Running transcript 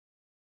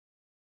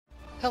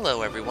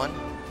Hello everyone,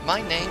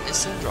 my name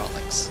is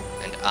Syndralix,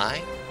 and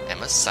I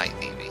am a sight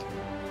Eevee.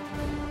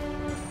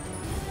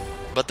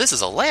 But this is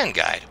a Lann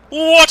guide!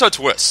 What a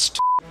twist!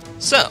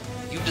 So,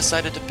 you've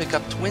decided to pick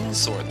up Twin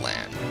Sword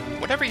Lann.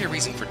 Whatever your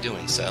reason for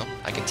doing so,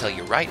 I can tell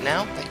you right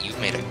now that you've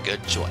made a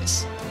good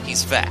choice.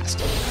 He's fast.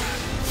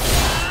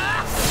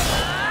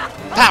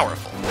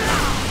 Powerful.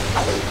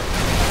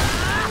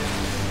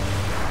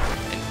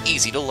 And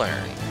easy to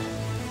learn.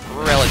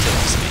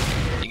 Relatively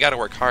speaking, you gotta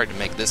work hard to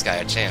make this guy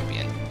a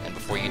champion, and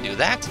before you do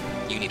that,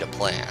 you need a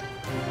plan.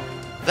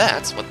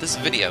 That's what this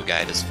video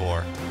guide is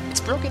for. It's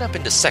broken up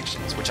into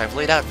sections, which I've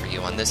laid out for you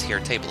on this here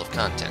table of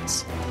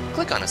contents.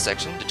 Click on a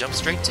section to jump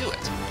straight to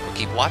it, or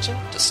keep watching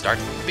to start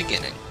from the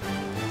beginning.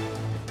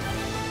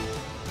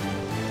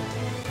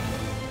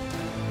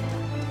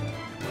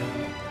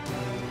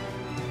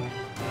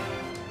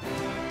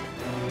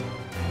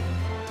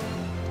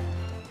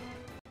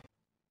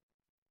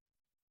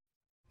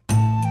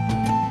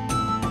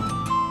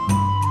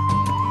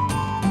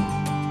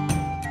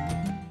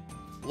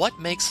 What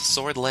makes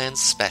Sword Lann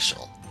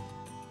special?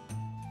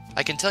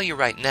 I can tell you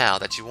right now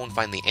that you won't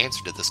find the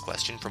answer to this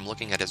question from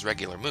looking at his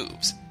regular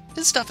moves.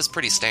 His stuff is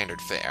pretty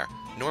standard fare.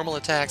 Normal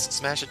attacks,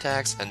 smash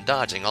attacks, and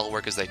dodging all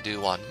work as they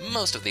do on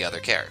most of the other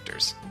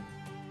characters.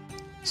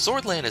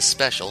 Sword Lann is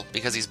special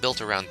because he's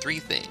built around three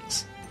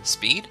things: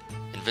 speed,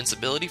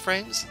 invincibility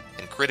frames,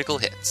 and critical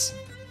hits.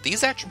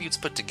 These attributes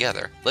put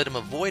together let him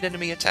avoid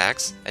enemy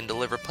attacks and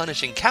deliver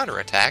punishing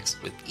counterattacks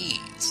with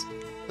ease.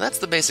 That's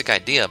the basic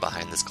idea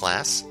behind this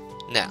class.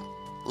 Now,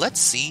 let's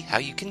see how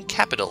you can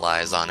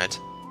capitalize on it.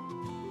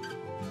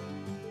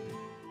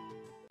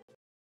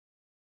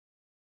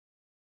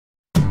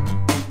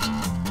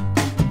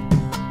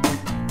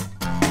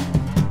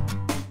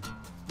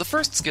 The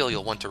first skill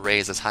you'll want to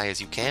raise as high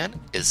as you can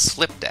is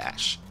Slip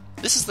Dash.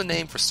 This is the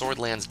name for Sword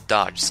Lann's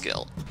dodge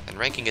skill, and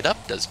ranking it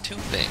up does two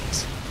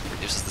things: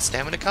 reduces the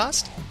stamina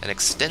cost and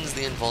extends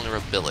the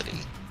invulnerability.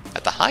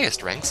 At the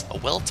highest ranks, a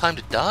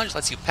well-timed dodge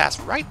lets you pass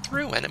right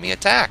through enemy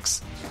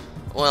attacks.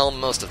 Well,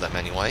 most of them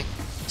anyway.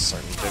 A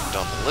certain big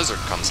dumb lizard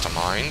comes to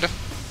mind.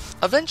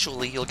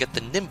 Eventually, you'll get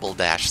the Nimble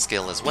Dash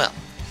skill as well.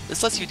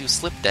 This lets you do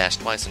Slip Dash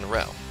twice in a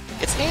row.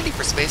 It's handy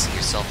for spacing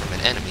yourself from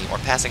an enemy or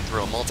passing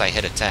through a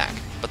multi-hit attack,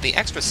 but the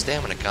extra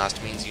stamina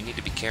cost means you need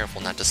to be careful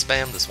not to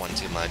spam this one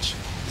too much.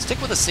 Stick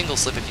with a single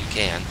slip if you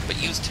can,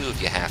 but use two if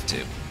you have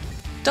to.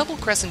 Double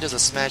Crescent is a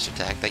smash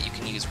attack that you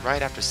can use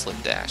right after Slip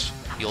Dash.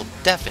 You'll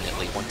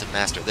definitely want to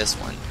master this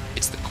one.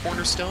 It's the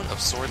cornerstone of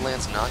Sword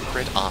Lann's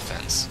non-crit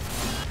offense.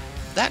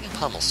 That and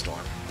Pummel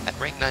Storm. At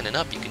rank 9 and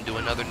up, you can do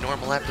another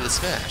normal after the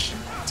smash.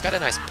 It's got a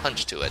nice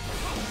punch to it.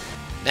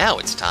 Now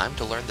it's time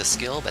to learn the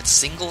skill that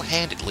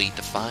single-handedly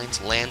defines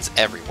Lann's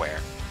everywhere: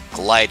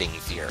 Gliding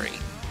Fury.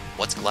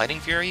 What's Gliding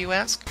Fury, you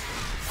ask?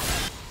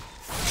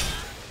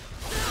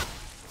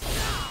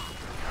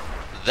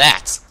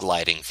 That's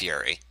Gliding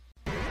Fury.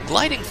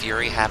 Gliding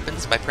Fury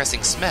happens by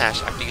pressing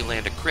smash after you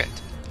land a crit.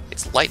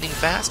 It's lightning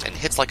fast and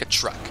hits like a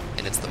truck,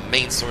 and it's the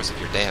main source of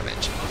your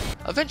damage.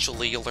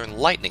 Eventually, you'll learn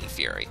Lightning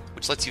Fury,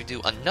 which lets you do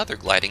another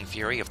Gliding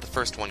Fury if the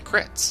first one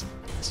crits.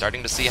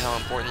 Starting to see how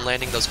important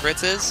landing those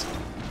crits is?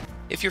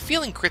 If you're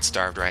feeling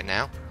crit-starved right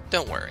now,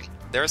 don't worry.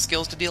 There are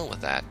skills to deal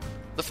with that.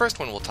 The first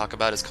one we'll talk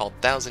about is called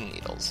 1,000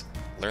 Needles.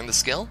 Learn the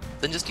skill,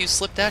 then just use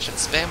Slip Dash and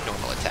spam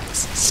normal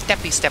attacks.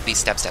 Steppy, steppy,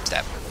 step, step,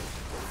 step.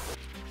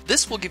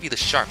 This will give you the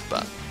Sharp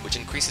buff, which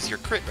increases your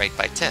crit rate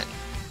by 10.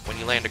 When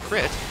you land a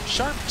crit,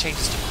 Sharp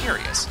changes to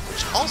Furious,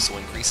 which also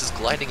increases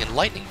Gliding and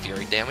Lightning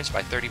Fury damage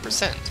by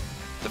 30%.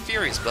 The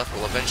Furious buff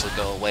will eventually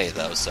go away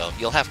though, so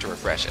you'll have to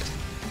refresh it.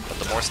 But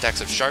the more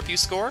stacks of Sharp you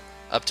score,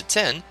 up to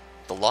 10,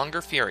 the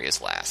longer Furious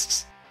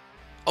lasts.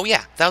 Oh yeah,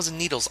 1,000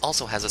 Needles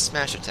also has a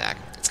smash attack.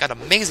 It's got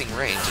amazing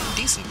range and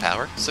decent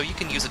power, so you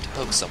can use it to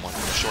poke someone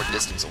from a short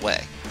distance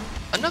away.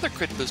 Another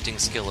crit boosting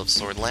skill of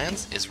Sword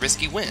Lann's is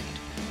Risky Wind.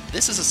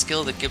 This is a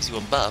skill that gives you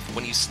a buff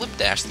when you slip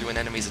dash through an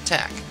enemy's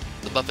attack.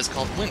 The buff is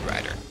called Wind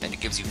Rider, and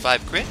it gives you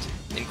 5 crit,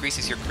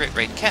 increases your crit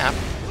rate cap,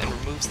 and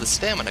removes the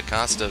stamina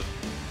cost of...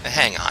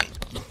 Hang on.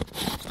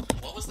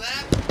 What was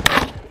that?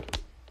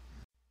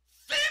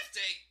 50?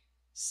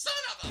 Son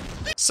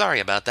of a... Sorry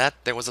about that,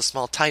 there was a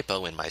small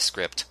typo in my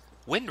script.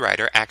 Wind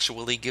Rider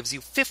actually gives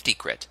you 50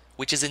 crit,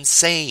 which is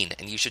insane,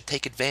 and you should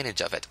take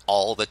advantage of it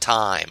all the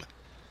time.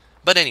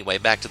 But anyway,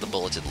 back to the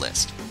bulleted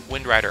list.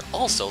 Wind Rider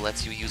also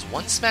lets you use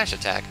one smash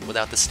attack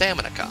without the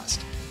stamina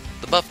cost.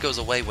 The buff goes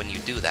away when you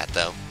do that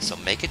though, so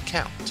make it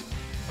count.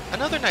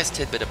 Another nice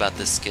tidbit about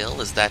this skill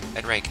is that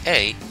at rank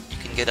A, you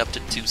can get up to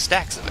 2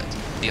 stacks of it.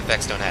 The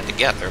effects don't add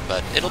together,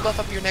 but it'll buff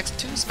up your next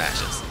 2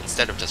 smashes,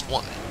 instead of just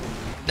 1.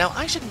 Now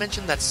I should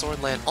mention that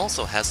Sword Lann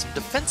also has some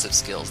defensive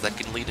skills that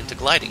can lead into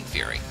Gliding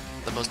Fury.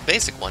 The most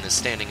basic one is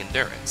Standing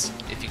Endurance.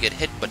 If you get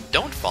hit but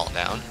don't fall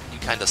down, you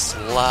kinda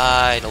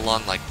slide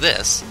along like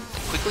this,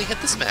 and quickly hit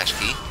the smash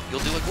key,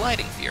 you'll do a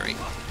Gliding Fury.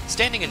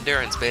 Standing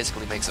Endurance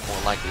basically makes it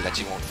more likely that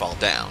you won't fall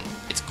down.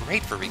 It's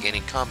great for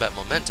regaining combat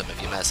momentum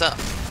if you mess up.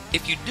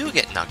 If you do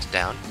get knocked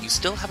down, you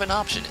still have an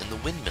option in the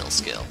Windmill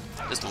skill.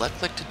 just left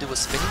click to do a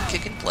spinning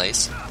kick in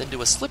place, then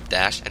do a slip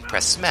dash and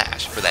press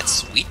smash for that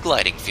sweet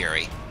gliding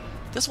fury.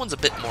 This one's a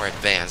bit more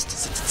advanced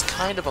since it's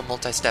kind of a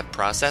multi-step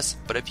process,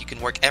 but if you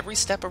can work every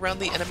step around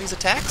the enemy's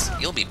attacks,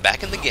 you'll be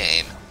back in the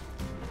game.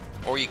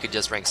 Or you could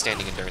just rank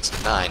Standing Endurance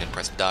to 9 and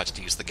press dodge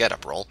to use the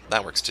get-up roll,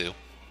 that works too.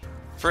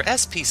 For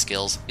SP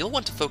skills, you'll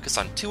want to focus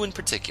on 2 in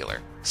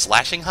particular,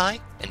 Slashing High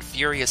and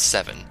Furious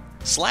 7.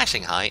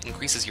 Slashing High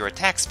increases your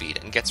attack speed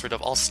and gets rid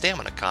of all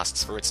stamina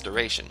costs for its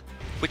duration,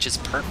 which is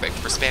perfect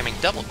for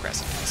spamming Double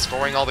Crescent and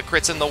scoring all the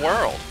crits in the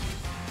world.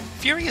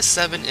 Furious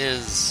 7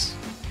 is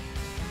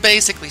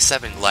basically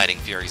 7 gliding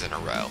furies in a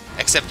row,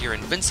 except you're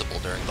invincible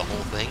during the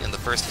whole thing and the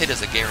first hit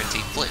is a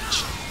guaranteed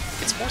flinch.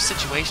 It's more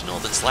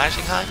situational than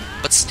Slashing High,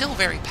 but still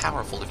very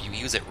powerful if you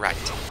use it right.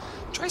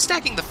 Try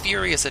stacking the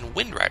Furious and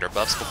Wind Rider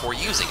buffs before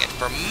using it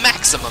for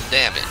maximum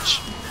damage.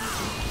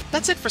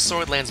 That's it for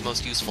Swordland's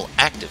most useful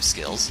active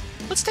skills.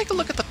 Let's take a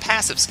look at the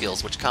passive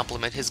skills which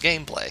complement his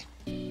gameplay.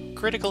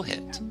 Critical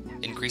Hit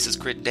increases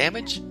crit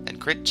damage and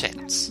crit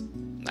chance.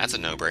 That's a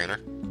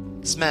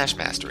no-brainer. Smash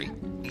Mastery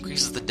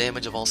increases the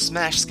damage of all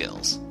smash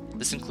skills.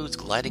 This includes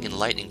Gliding and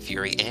Lightning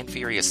Fury and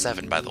Furious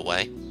 7, by the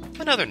way.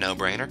 Another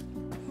no-brainer.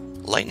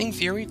 Lightning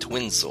Fury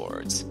Twin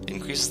Swords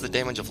increases the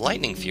damage of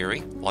Lightning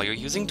Fury while you're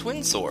using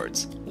Twin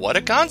Swords. What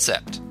a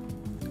concept!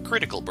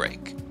 Critical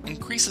Break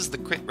increases the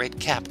crit rate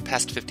cap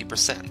past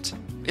 50%.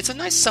 It's a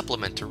nice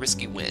supplement to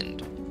Risky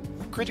Wind.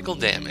 Critical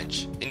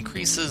Damage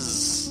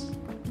increases...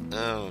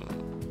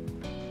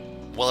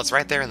 well, it's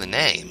right there in the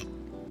name.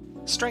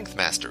 Strength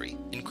Mastery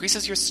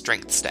increases your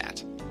strength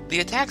stat. The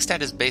attack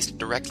stat is based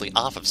directly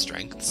off of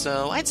strength,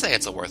 so I'd say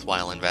it's a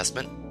worthwhile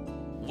investment.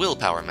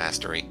 Willpower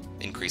Mastery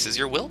increases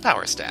your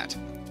willpower stat.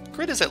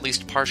 Crit is at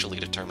least partially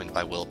determined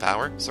by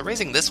willpower, so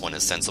raising this one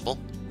is sensible.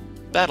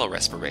 Battle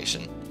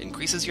Respiration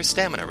increases your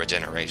stamina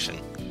regeneration.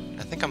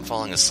 I think I'm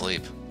falling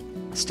asleep.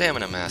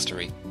 Stamina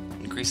Mastery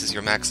increases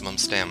your maximum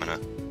stamina.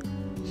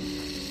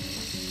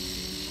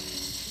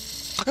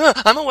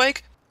 I'm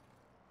awake!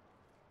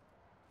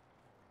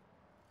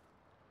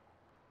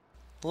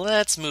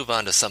 Let's move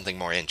on to something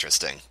more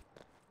interesting.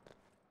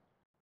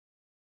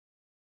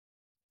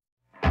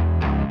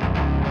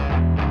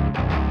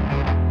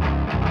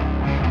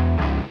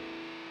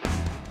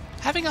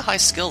 Having a high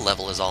skill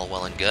level is all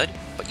well and good,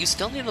 but you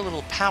still need a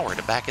little power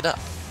to back it up.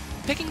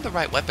 Picking the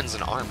right weapons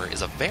and armor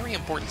is a very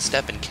important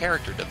step in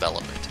character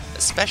development,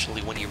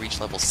 especially when you reach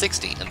level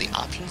 60 and the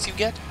options you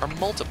get are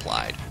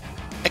multiplied.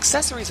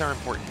 Accessories are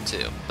important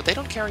too, but they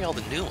don't carry all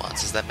the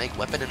nuances that make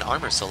weapon and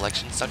armor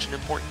selection such an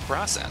important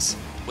process.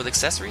 With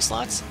accessory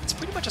slots, it's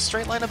pretty much a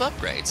straight line of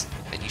upgrades,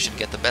 and you should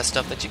get the best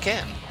stuff that you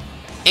can.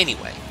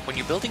 Anyway, when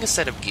you're building a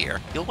set of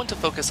gear, you'll want to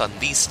focus on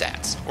these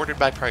stats, ordered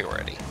by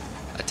priority.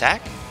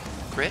 Attack,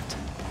 crit,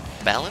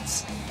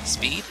 balance,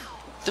 speed,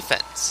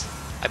 defense.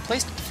 I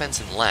placed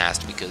defense in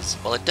last because,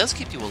 while it does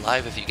keep you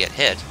alive if you get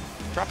hit,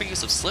 proper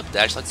use of slip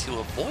dash lets you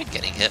avoid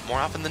getting hit more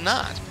often than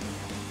not.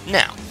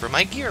 Now, for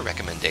my gear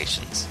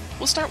recommendations.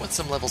 We'll start with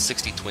some level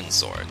 60 Twin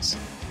Swords.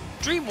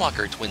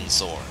 Dreamwalker Twin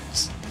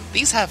Swords.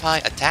 These have high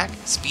attack,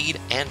 speed,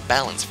 and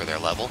balance for their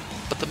level,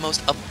 but the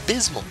most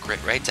abysmal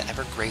crit rate to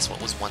ever grace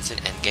what was once an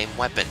endgame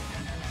weapon.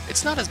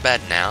 It's not as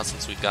bad now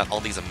since we've got all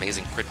these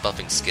amazing crit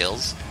buffing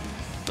skills,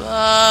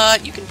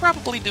 but you can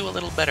probably do a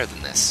little better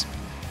than this.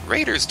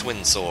 Raiders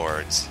Twin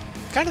Swords.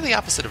 Kind of the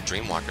opposite of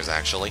Dreamwalkers,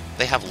 actually.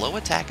 They have low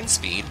attack and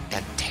speed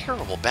and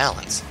terrible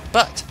balance,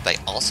 but they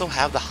also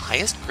have the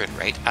highest crit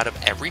rate out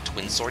of every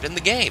Twin Sword in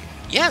the game.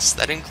 Yes,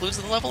 that includes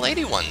the level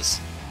 80 ones.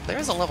 There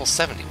is a level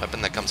 70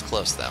 weapon that comes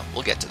close, though.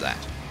 We'll get to that.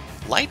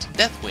 Light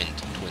Deathwind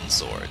Twin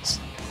Swords.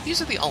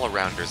 These are the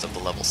all-arounders of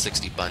the level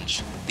 60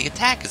 bunch. The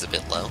attack is a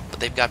bit low, but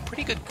they've got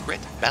pretty good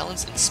crit,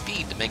 balance, and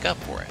speed to make up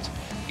for it.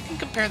 You can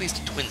compare these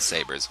to Twin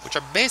Sabers, which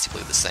are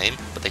basically the same,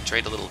 but they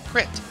trade a little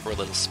crit for a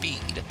little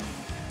speed.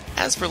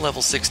 As for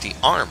level 60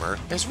 armor,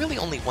 there's really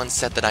only one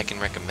set that I can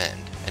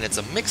recommend, and it's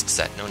a mixed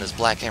set known as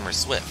Blackhammer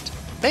Swift.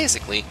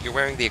 Basically, you're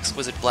wearing the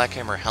exquisite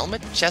Blackhammer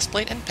helmet,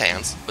 chestplate, and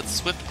pants, with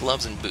Swift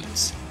gloves and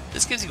boots.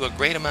 This gives you a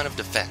great amount of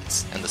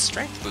defense, and the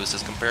strength boost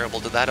is comparable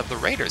to that of the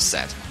Raiders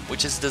set,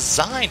 which is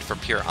designed for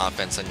pure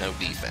offense and no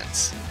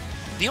defense.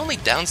 The only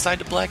downside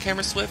to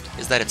Blackhammer Swift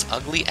is that it's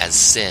ugly as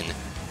sin,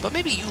 but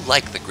maybe you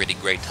like the gritty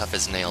gray tough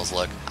as nails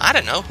look. I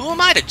don't know, who am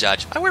I to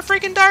judge? I wear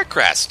freaking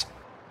Darkcrest!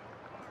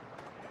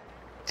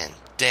 And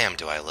damn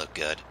do I look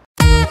good.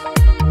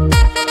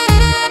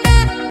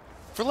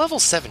 For level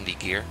 70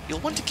 gear, you'll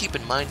want to keep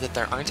in mind that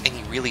there aren't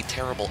any really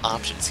terrible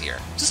options here,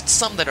 just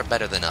some that are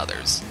better than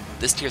others.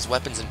 This tier's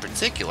weapons in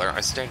particular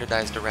are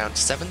standardized around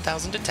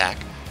 7,000 attack,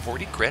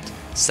 40 crit,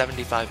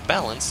 75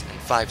 balance, and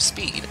 5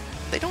 speed.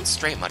 They don't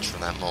stray much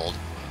from that mold.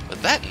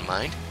 With that in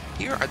mind,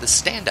 here are the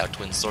standout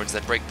Twin Swords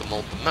that break the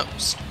mold the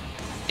most.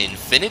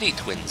 Infinity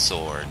Twin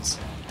Swords.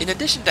 In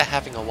addition to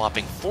having a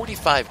whopping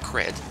 45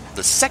 crit,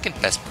 the second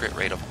best crit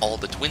rate of all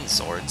the Twin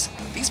Swords,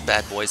 these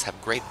bad boys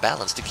have great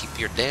balance to keep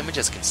your damage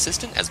as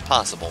consistent as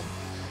possible.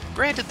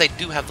 Granted, they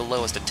do have the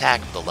lowest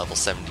attack of the level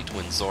 70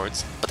 Twin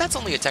Swords, but that's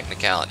only a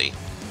technicality.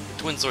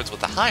 Twin swords with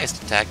the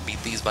highest attack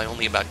beat these by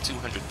only about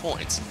 200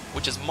 points,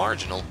 which is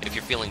marginal if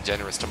you're feeling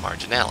generous to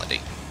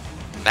marginality.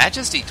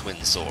 Majesty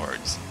Twin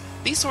Swords.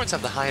 These swords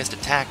have the highest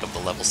attack of the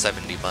level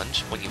 70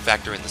 bunch when you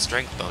factor in the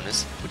strength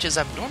bonus, which is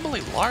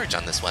abnormally large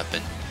on this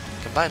weapon.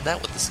 Combine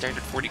that with the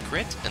standard 40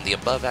 crit and the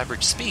above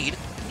average speed,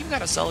 and you've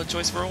got a solid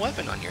choice for a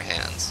weapon on your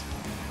hands.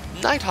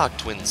 Nighthawk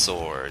Twin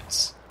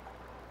Swords.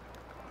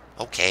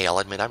 Okay, I'll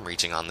admit I'm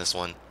reaching on this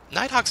one.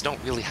 Nighthawks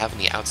don't really have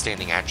any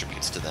outstanding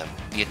attributes to them.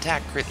 The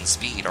attack, crit, and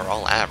speed are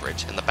all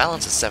average, and the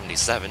balance is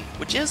 77,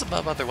 which is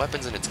above other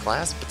weapons in its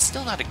class, but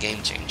still not a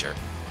game changer.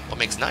 What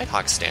makes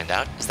Nighthawks stand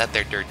out is that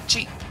they're dirt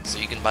cheap, so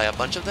you can buy a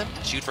bunch of them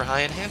and shoot for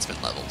high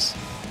enhancement levels.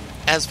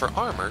 As for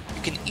armor,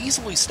 you can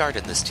easily start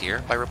in this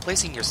tier by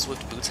replacing your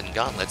Swift Boots and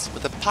Gauntlets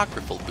with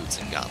Apocryphal Boots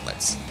and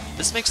Gauntlets.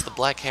 This makes the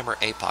Black Hammer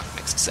APOC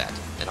mixed set,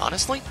 and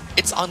honestly,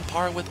 it's on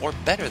par with or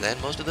better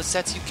than most of the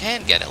sets you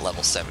can get at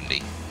level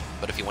 70.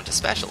 But if you want to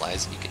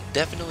specialize, you can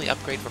definitely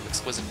upgrade from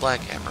Exquisite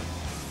Black Hammer.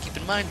 Keep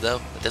in mind though,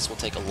 that this will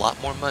take a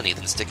lot more money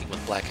than sticking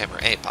with Black Hammer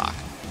APOC.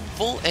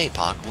 Full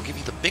APOC will give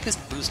you the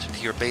biggest boost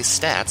to your base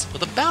stats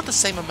with about the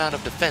same amount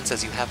of defense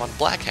as you have on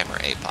Black Hammer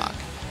APOC.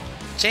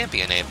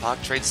 Champion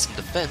APOC trades some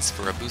defense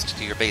for a boost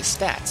to your base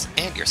stats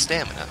and your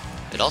stamina.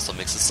 It also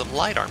mixes some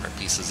light armor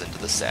pieces into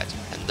the set,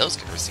 and those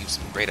can receive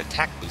some great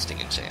attack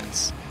boosting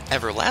enchants.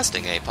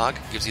 Everlasting APOC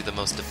gives you the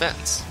most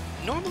defense.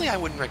 Normally I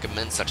wouldn't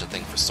recommend such a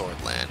thing for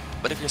Sword Lann,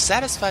 but if you're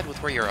satisfied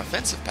with where your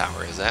offensive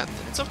power is at,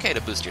 then it's okay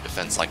to boost your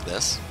defense like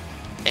this.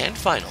 And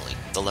finally,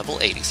 the level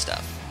 80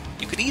 stuff.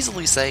 You could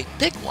easily say,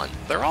 pick one,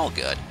 they're all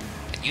good,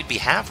 and you'd be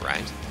half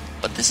right,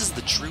 but this is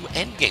the true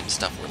endgame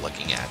stuff we're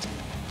looking at.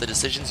 The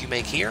decisions you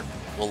make here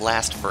will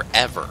last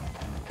forever,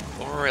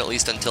 or at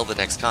least until the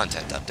next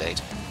content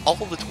update.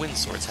 All of the Twin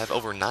Swords have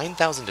over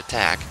 9,000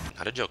 attack,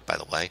 not a joke by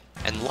the way,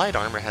 and light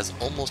armor has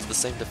almost the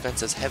same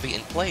defense as heavy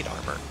and plate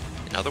armor.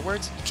 In other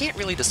words, you can't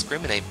really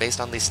discriminate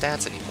based on these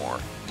stats anymore.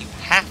 You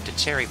have to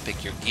cherry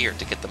pick your gear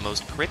to get the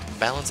most crit,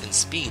 balance, and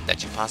speed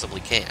that you possibly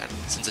can,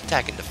 since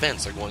attack and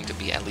defense are going to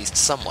be at least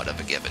somewhat of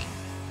a given.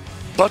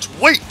 But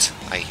wait,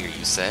 I hear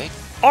you say.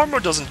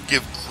 Armor doesn't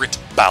give crit,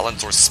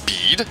 balance, or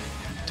speed.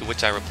 To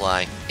which I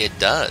reply, it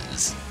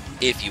does,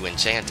 if you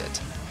enchant it.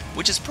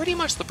 Which is pretty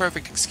much the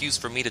perfect excuse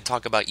for me to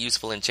talk about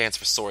useful enchants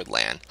for Sword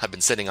Lann. I've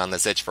been sitting on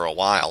this itch for a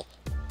while.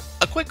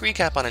 A quick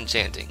recap on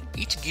enchanting.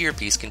 Each gear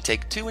piece can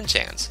take 2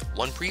 enchants,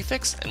 1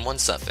 prefix and 1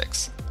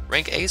 suffix.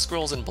 Rank A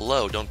scrolls and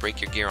below don't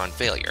break your gear on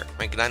failure.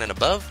 Rank 9 and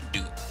above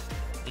do.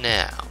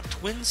 Now,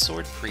 Twin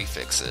Sword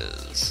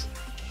prefixes.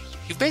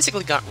 You've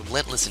basically got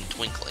Relentless and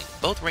Twinkling,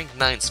 both rank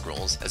 9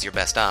 scrolls, as your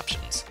best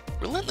options.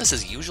 Relentless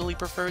is usually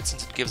preferred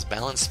since it gives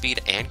balance,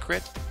 speed, and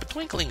crit, but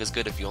Twinkling is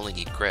good if you only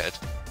need crit.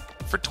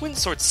 For Twin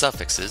Sword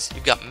suffixes,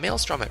 you've got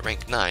Maelstrom at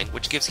rank 9,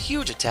 which gives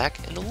huge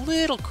attack and a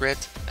little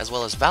crit, as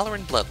well as Valor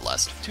and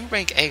Bloodlust, 2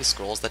 rank A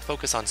scrolls that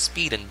focus on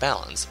speed and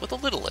balance, with a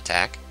little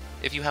attack.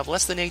 If you have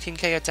less than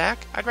 18k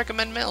attack, I'd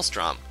recommend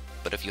Maelstrom,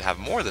 but if you have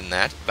more than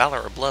that, Valor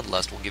or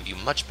Bloodlust will give you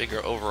much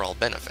bigger overall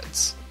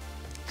benefits.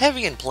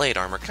 Heavy and plate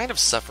armor kind of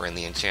suffer in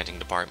the enchanting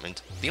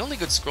department. The only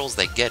good scrolls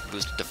they get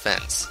boost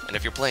defense, and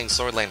if you're playing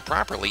Sword Lann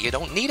properly, you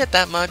don't need it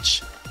that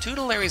much.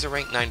 Tutelary's a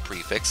rank 9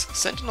 prefix,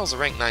 Sentinel's a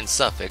rank 9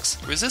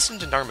 suffix,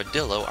 Resistant and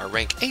Armadillo are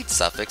rank 8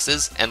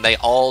 suffixes, and they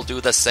all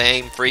do the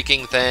same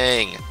freaking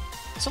thing!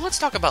 So let's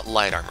talk about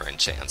light armor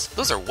enchants.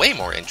 Those are way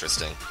more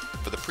interesting.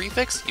 For the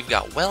prefix, you've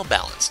got Well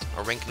Balanced,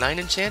 a rank 9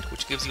 enchant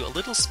which gives you a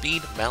little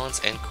speed,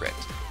 balance, and crit.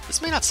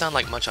 This may not sound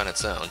like much on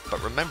its own,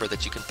 but remember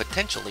that you can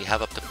potentially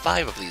have up to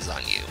 5 of these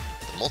on you.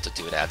 The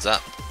multitude adds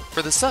up.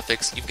 For the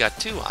suffix, you've got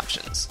 2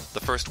 options. The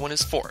first one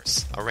is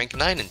Force, a rank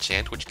 9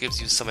 enchant which gives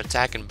you some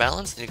attack and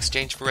balance in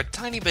exchange for a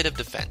tiny bit of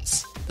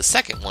defense. The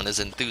second one is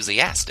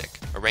Enthusiastic,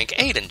 a rank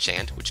 8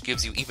 enchant which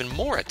gives you even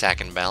more attack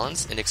and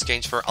balance in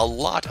exchange for a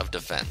lot of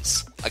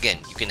defense. Again,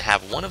 you can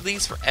have one of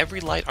these for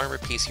every light armor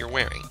piece you're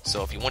wearing,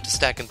 so if you want to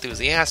stack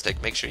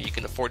Enthusiastic, make sure you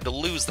can afford to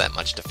lose that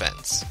much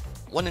defense.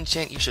 One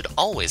enchant you should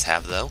always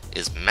have, though,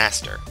 is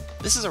Master.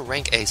 This is a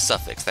rank A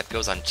suffix that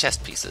goes on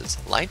chest pieces.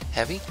 Light,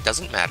 heavy,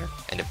 doesn't matter,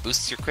 and it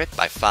boosts your crit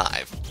by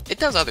 5. It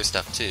does other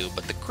stuff too,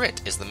 but the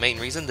crit is the main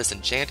reason this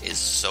enchant is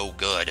so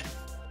good.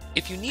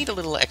 If you need a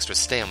little extra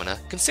stamina,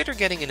 consider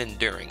getting an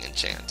Enduring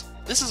enchant.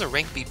 This is a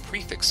rank B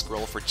prefix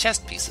scroll for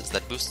chest pieces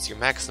that boosts your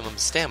maximum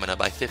stamina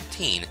by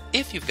 15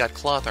 if you've got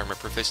cloth armor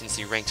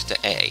proficiency ranked to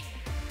A.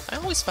 I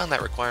always found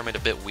that requirement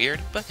a bit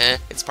weird, but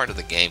it's part of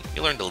the game.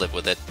 You learn to live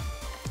with it.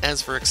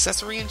 As for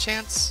accessory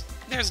enchants,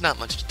 there's not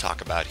much to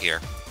talk about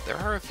here. There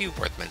are a few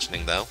worth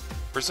mentioning though.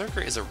 Berserker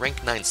is a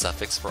rank 9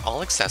 suffix for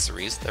all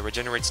accessories that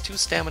regenerates 2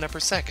 stamina per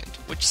second,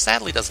 which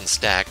sadly doesn't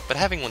stack, but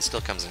having one still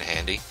comes in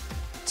handy.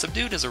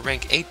 Subdued is a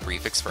rank 8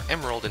 prefix for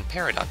Emerald and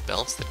Peridot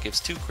belts that gives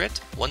 2 crit,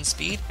 1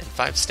 speed, and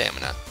 5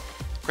 stamina.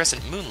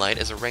 Crescent Moonlight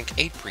is a rank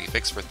 8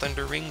 prefix for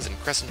Thunder Rings and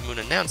Crescent Moon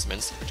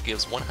Announcements, which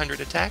gives 100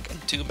 attack and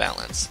 2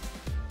 balance.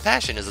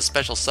 Passion is a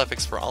special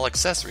suffix for all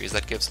accessories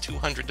that gives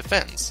 200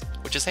 defense,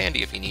 which is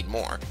handy if you need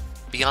more.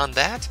 Beyond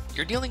that,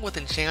 you're dealing with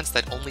enchants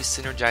that only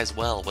synergize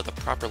well with a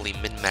properly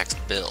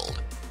min-maxed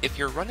build. If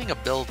you're running a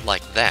build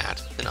like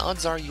that, then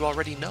odds are you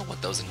already know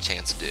what those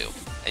enchants do,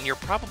 and you're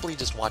probably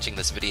just watching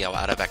this video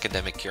out of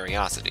academic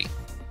curiosity.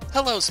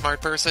 Hello,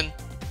 smart person!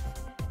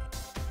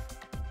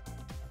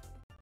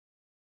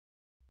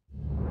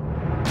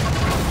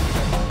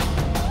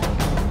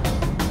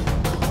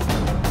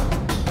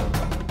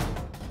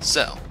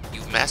 So,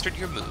 you've mastered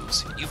your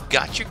moves, you've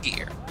got your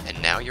gear, and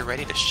now you're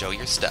ready to show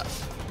your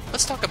stuff.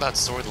 Let's talk about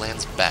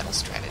Swordland's battle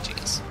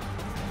strategies.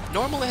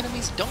 Normal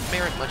enemies don't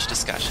merit much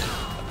discussion.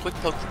 A quick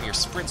poke from your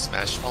sprint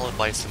smash followed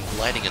by some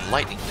gliding and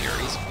lightning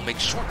furies will make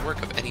short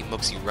work of any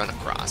mooks you run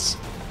across.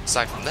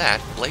 Aside from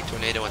that, Blade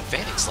Tornado and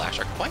Fanning Slash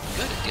are quite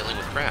good at dealing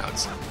with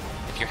crowds.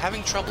 If you're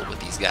having trouble with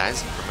these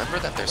guys, remember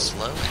that they're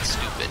slow and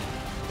stupid.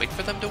 Wait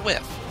for them to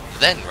whiff,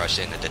 then rush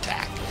in and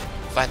attack.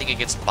 Fighting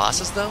against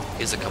bosses, though,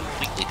 is a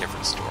completely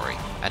different story.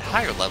 At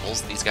higher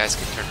levels, these guys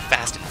can turn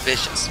fast and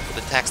vicious,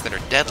 with attacks that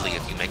are deadly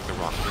if you make the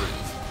wrong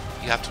move.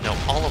 You have to know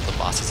all of the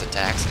boss's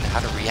attacks and how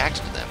to react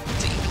to them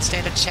to even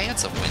stand a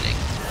chance of winning.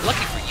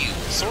 Lucky for you,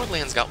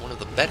 Swordland's got one of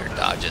the better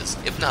dodges,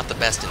 if not the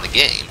best in the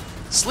game.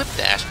 Slip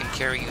Dash can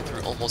carry you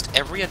through almost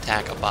every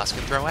attack a boss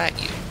can throw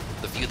at you.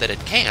 The few that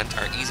it can't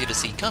are easy to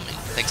see coming,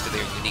 thanks to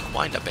their unique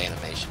wind-up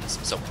animations.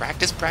 So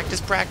practice,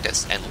 practice,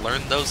 practice, and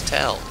learn those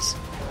tells.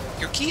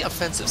 Your key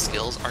offensive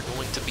skills are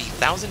going to be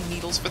Thousand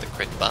Needles for the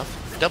crit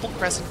buff, Double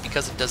Crescent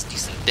because it does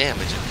decent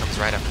damage and comes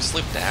right after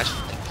Slip Dash,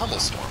 and Pummel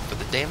Storm for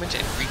the damage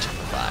and reach it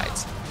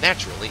provides.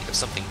 Naturally, if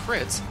something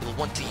crits, you'll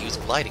want to use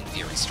Gliding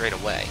Fury straight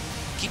away.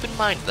 Keep in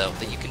mind, though,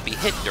 that you can be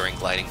hit during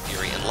Gliding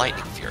Fury and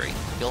Lightning Fury.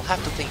 You'll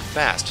have to think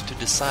fast to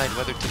decide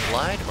whether to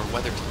glide or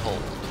whether to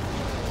hold.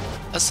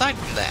 Aside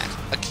from that,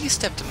 a key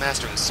step to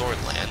mastering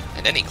Swordland,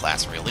 and any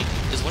class really,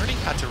 is learning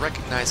how to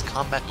recognize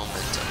combat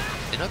momentum.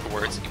 In other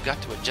words, you've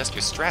got to adjust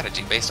your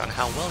strategy based on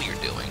how well you're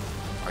doing.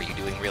 Are you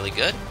doing really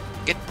good?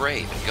 Get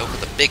brave and go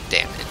for the big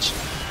damage.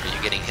 Are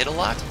you getting hit a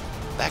lot?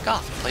 Back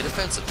off and play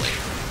defensively.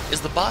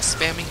 Is the boss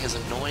spamming his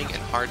annoying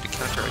and hard to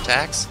counter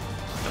attacks?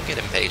 Don't get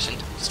impatient,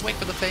 just wait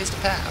for the phase to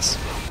pass.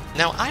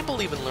 Now, I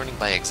believe in learning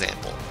by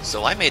example,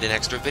 so I made an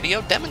extra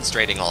video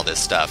demonstrating all this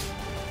stuff.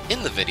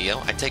 In the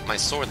video, I take my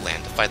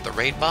Swordland to fight the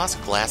raid boss,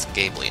 Glas.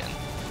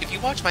 If you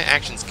watch my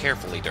actions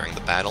carefully during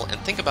the battle and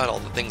think about all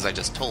the things I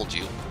just told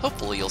you,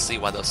 hopefully you'll see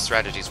why those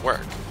strategies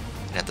work.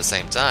 And at the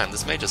same time,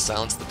 this may just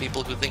silence the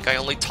people who think I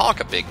only talk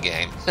a big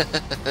game.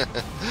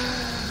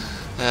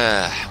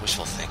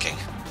 Wishful thinking.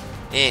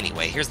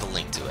 Anyway, here's the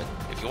link to it.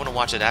 If you want to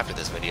watch it after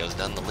this video is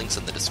done, the link's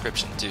in the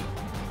description too.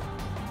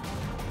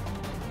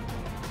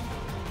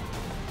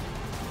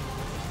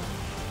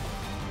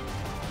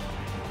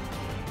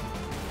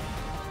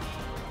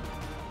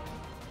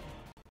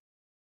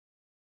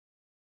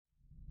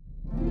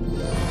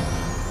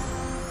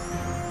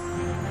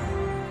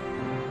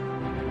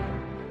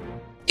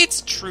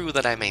 It's true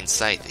that I main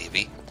Scythe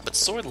Eevee, but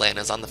Swordland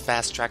is on the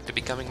fast track to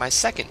becoming my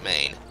second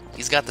main.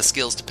 He's got the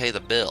skills to pay the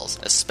bills,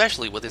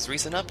 especially with his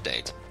recent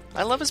update.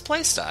 I love his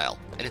playstyle,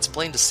 and it's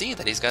plain to see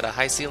that he's got a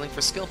high ceiling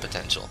for skill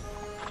potential.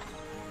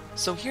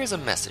 So here's a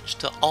message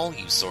to all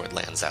you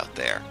Swordlands out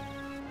there.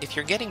 If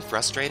you're getting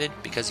frustrated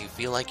because you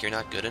feel like you're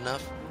not good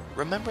enough,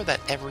 remember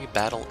that every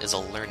battle is a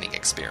learning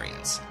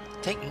experience.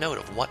 Take note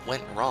of what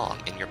went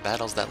wrong in your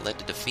battles that led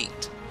to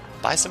defeat.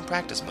 Buy some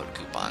practice mode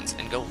coupons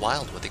and go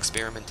wild with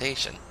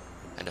experimentation.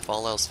 And if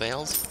all else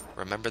fails,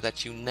 remember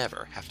that you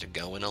never have to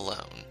go in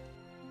alone.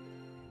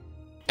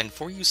 And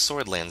for you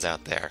Swordlands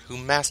out there who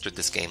mastered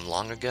this game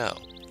long ago,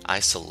 I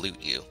salute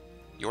you.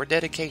 Your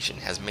dedication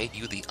has made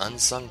you the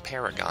unsung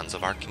paragons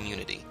of our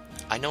community.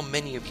 I know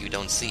many of you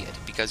don't see it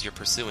because you're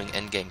pursuing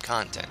endgame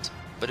content,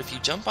 but if you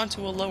jump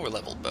onto a lower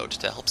level boat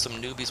to help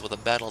some newbies with a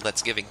battle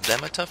that's giving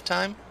them a tough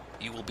time,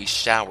 you will be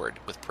showered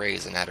with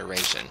praise and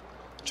adoration.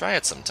 Try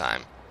it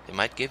sometime. It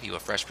might give you a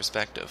fresh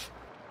perspective.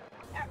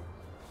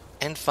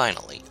 And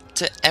finally,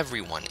 to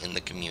everyone in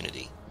the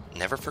community,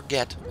 never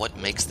forget what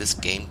makes this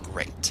game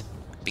great.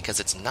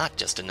 Because it's not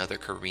just another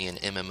Korean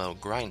MMO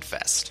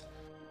grindfest.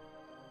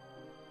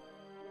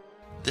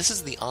 This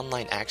is the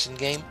online action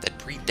game that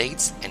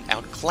predates and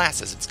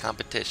outclasses its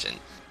competition.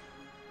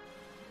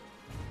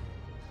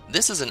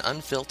 This is an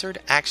unfiltered,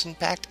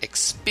 action-packed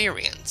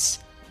experience.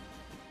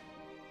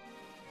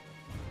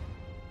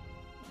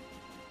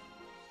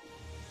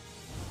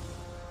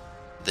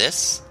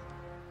 This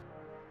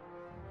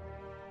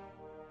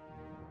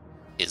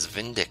is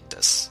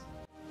Vindictus.